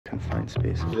confined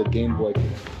spaces. The Gameboy.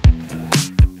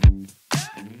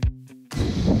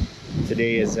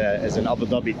 Today is an Abu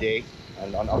Dhabi day,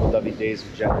 and on Abu Dhabi days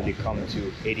we generally come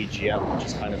to ADGM, which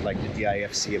is kind of like the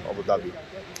DIFC of Abu Dhabi.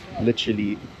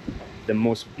 Literally the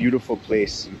most beautiful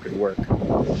place you could work.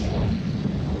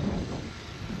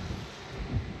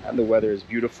 And the weather is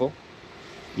beautiful,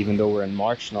 even though we're in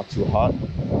March, not too hot.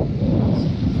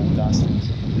 Fantastic.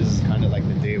 This is kind of like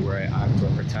the day where I act or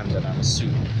pretend that I'm a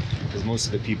suit, because most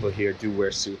of the people here do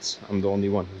wear suits. I'm the only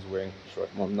one who's wearing short.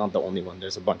 Well, not the only one.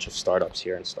 There's a bunch of startups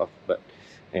here and stuff, but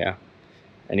yeah.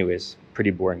 Anyways, pretty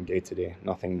boring day today.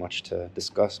 Nothing much to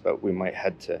discuss, but we might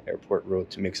head to Airport Road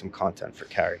to make some content for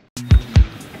Carrie.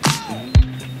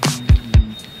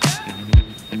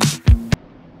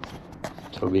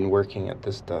 So I've been working at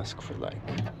this desk for like,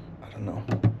 I don't know,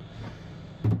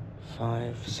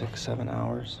 5, 6, 7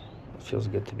 hours. It feels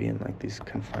good to be in like these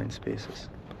confined spaces.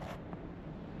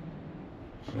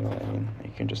 You know what I mean?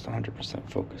 You can just 100%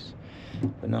 focus.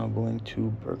 But now I'm going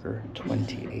to Burger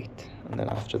 28, and then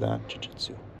after that,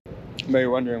 Jiu-Jitsu. You may be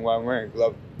wondering why I'm wearing a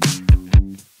glove.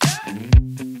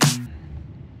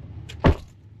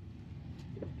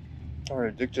 I'm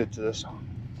addicted to this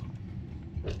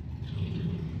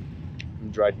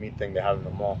dried meat thing they have in the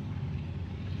mall.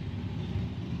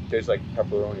 Tastes like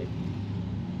pepperoni.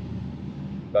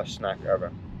 Best snack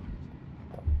ever.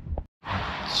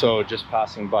 So just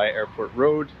passing by Airport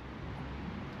Road.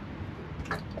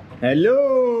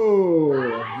 Hello!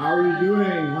 Hi. How are you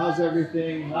doing? How's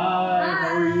everything? Hi,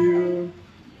 how are you?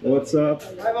 What's up?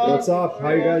 What's up? How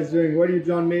you guys doing? What are you,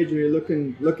 John Major? You're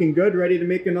looking good? Ready to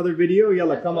make another video?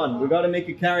 Yalla, come on. We gotta make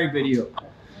a Carrie video.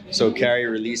 So Carrie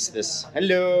released this.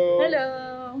 Hello! Hello!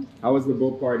 How was the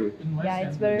boat party? Yeah,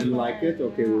 it's very fun. You fun. like it?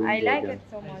 Okay, I like it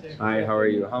so much. Hi, how are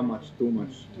you? How much? Too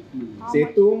much?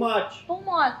 Say too much! Too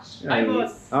much! Hi,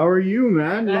 boss. How are you,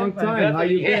 man? Long time. How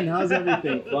you been? How's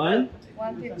everything? Fun?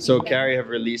 So Carrie have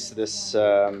released this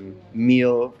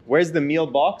meal. Where's the meal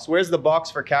box? Where's the box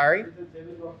for Carrie?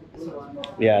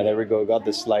 Yeah, there we go. Got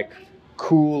this like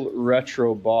cool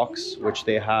retro box which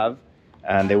they have,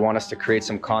 and they want us to create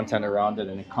some content around it,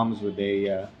 and it comes with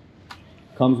a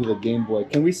Gameboy.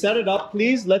 Can we set it up,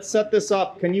 please? Let's set this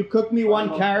up. Can you cook me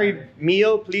one Carrie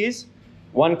meal, please?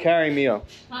 One Carrie meal.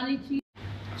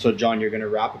 So John, you're gonna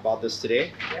rap about this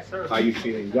today? Yes, sir. How you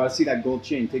feeling? You gotta see that gold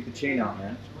chain. Take the chain out,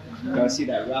 man. You gotta see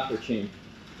that rapper chain.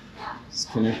 It's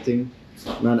connecting.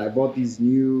 Man, I bought these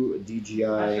new DJI,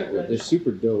 they're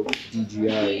super dope,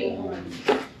 DJI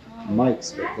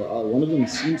mics, but one of them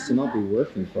seems to not be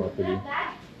working properly,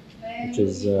 which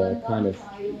is kind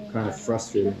of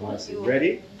frustrating, honestly.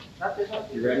 Ready?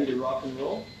 You ready to rock and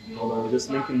roll? Hold on, we're just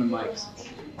linking the mics.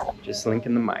 Just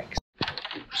linking the mics.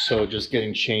 So just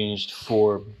getting changed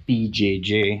for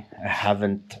BJJ. I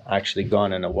haven't actually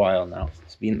gone in a while now.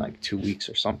 It's been like 2 weeks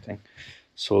or something.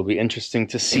 So it'll be interesting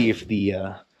to see if the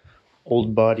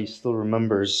old body still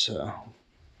remembers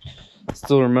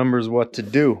what to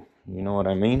do. You know what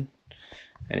I mean?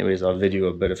 Anyways, I'll video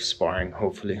a bit of sparring,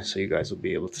 hopefully, so you guys will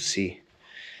be able to see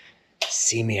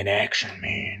me in action,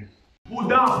 man. Pull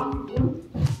down.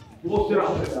 Posture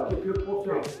up. Keep your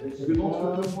posture up. If you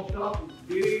don't keep your posture up,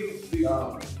 it's very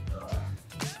down.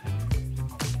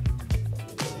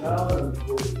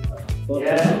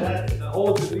 Yeah,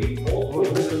 hold the knee. Hold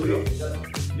the knee.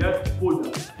 Yes, pull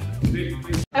down.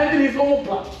 And his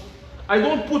omoplate. I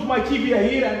don't put my tibia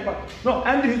here and no,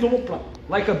 and his omoplate.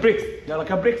 Like a bricks. Yeah, like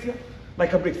a bricks here.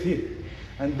 Like a bricks here.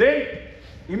 And then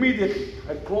immediately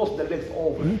I cross the legs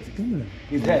over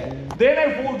his head. Then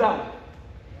I fall down.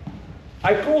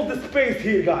 I cross the space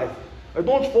here, guys. I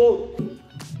don't fall.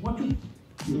 1,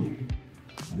 2.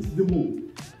 This is the move.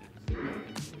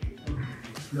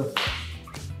 Look.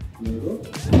 There you go.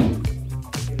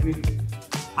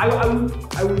 I will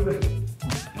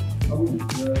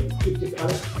keep this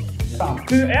out.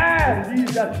 Stop. Yeah, you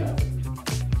got it.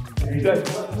 You got it.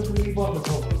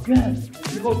 Yes,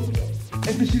 because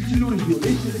انت شلتوا رجله،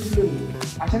 ليش شلتوا رجله؟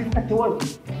 عشان يفتح توازن،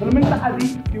 فلما انت حذي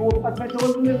في وقت ما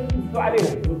توازن تدوا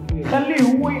عليها، خليه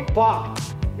هو يطاع.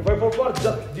 If I fall forward,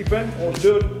 just defend or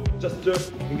turn, just turn.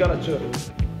 You gotta turn.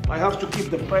 I have to keep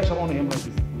the pressure on him like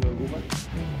this.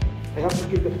 I have to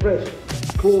keep the pressure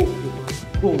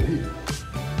close here.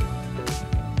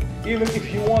 Even if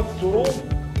he wants to roll,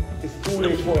 it's too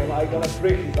late for him. I gotta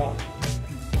break his arm.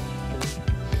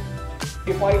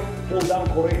 If I fall down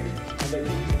correct, and I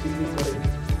keep it correct.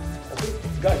 Okay?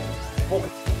 Guys,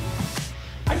 focus.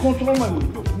 I control my move.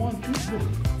 Look, 1, 2, look.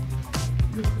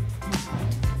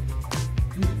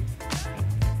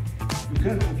 You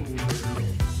can't control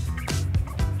it.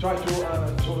 Try to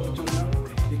now.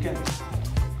 You can't.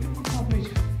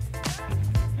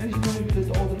 And he's going to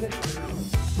do all the legs.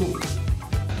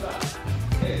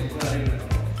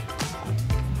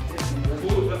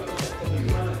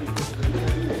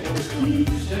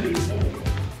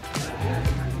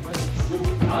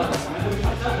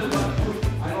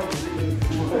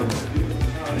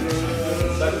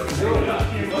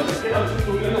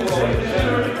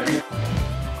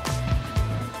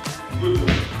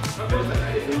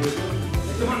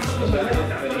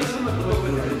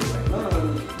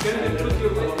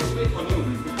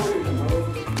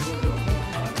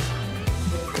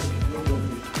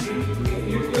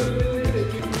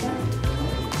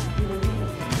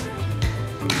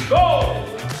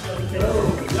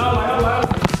 يلا يلا